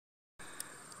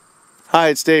Hi,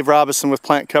 it's Dave Robison with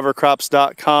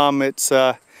PlantCoverCrops.com. It's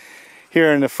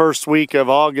here in the first week of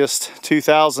August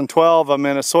 2012. I'm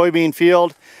in a soybean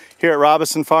field here at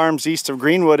Robison Farms east of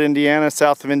Greenwood, Indiana,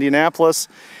 south of Indianapolis.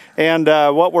 And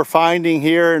what we're finding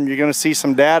here, and you're going to see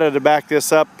some data to back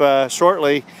this up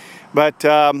shortly, but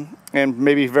and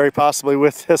maybe very possibly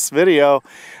with this video,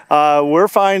 we're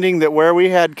finding that where we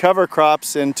had cover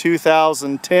crops in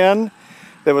 2010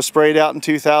 that was sprayed out in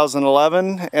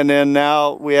 2011, and then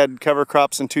now we had cover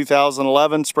crops in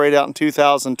 2011 sprayed out in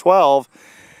 2012,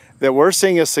 that we're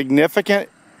seeing a significant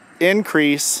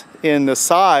increase in the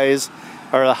size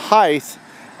or the height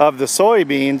of the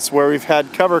soybeans where we've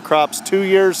had cover crops 2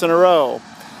 years in a row.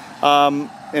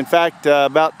 In fact,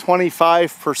 about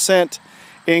 25%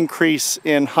 increase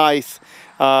in height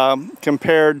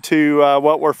compared to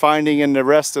what we're finding in the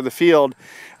rest of the field.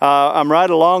 I'm right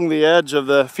along the edge of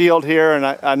the field here, and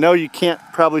I know you can't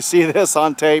probably see this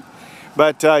on tape,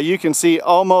 but you can see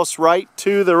almost right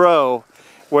to the row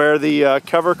where the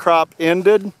cover crop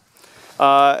ended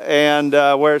and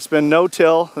where it's been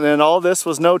no-till, and then all this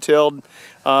was no-tilled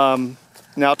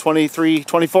now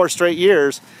 24 straight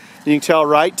years. You can tell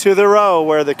right to the row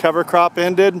where the cover crop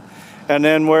ended, and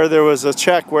then where there was a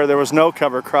check where there was no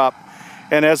cover crop.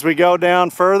 And as we go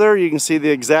down further, you can see the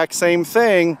exact same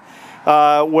thing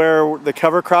where the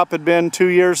cover crop had been 2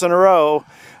 years in a row,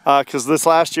 because this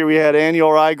last year we had annual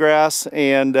ryegrass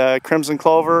and crimson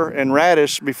clover and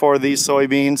radish before these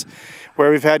soybeans,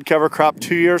 where we've had cover crop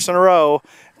 2 years in a row,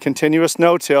 continuous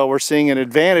no-till. We're seeing an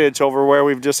advantage over where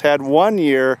we've just had 1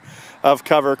 year of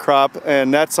cover crop,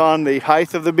 and that's on the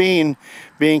height of the bean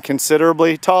being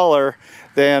considerably taller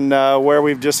than where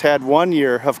we've just had 1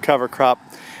 year of cover crop.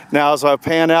 Now, as I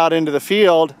pan out into the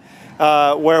field,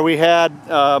 where we had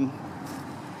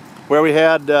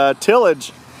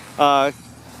tillage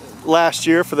last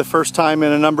year for the first time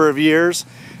in a number of years,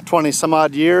 20 some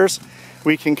odd years,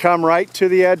 we can come right to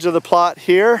the edge of the plot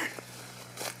here,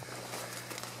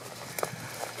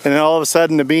 and then all of a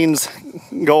sudden the beans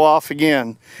go off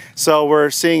again. So we're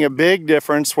seeing a big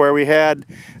difference where we had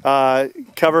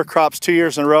cover crops 2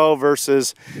 years in a row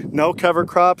versus no cover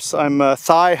crops. I'm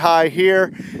thigh high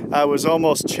here. I was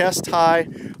almost chest high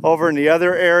over in the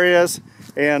other areas,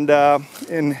 and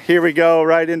here we go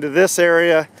right into this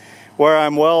area where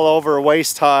I'm well over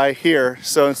waist high here.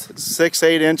 So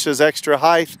 6-8 inches extra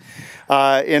height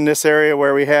in this area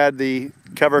where we had the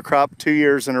cover crop 2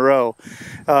 years in a row.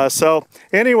 So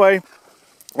anyway,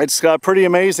 it's pretty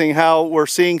amazing how we're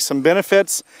seeing some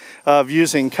benefits of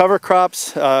using cover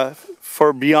crops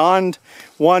for beyond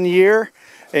 1 year,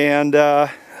 and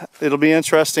it'll be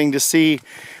interesting to see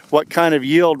what kind of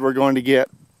yield we're going to get.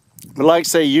 But like I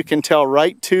say, you can tell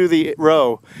right to the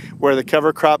row where the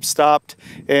cover crop stopped,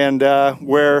 and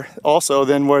where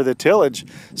the tillage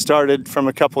started from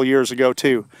a couple years ago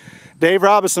too. Dave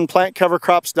Robison,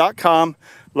 PlantCoverCrops.com,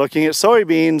 looking at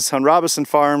soybeans on Robison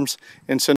Farms in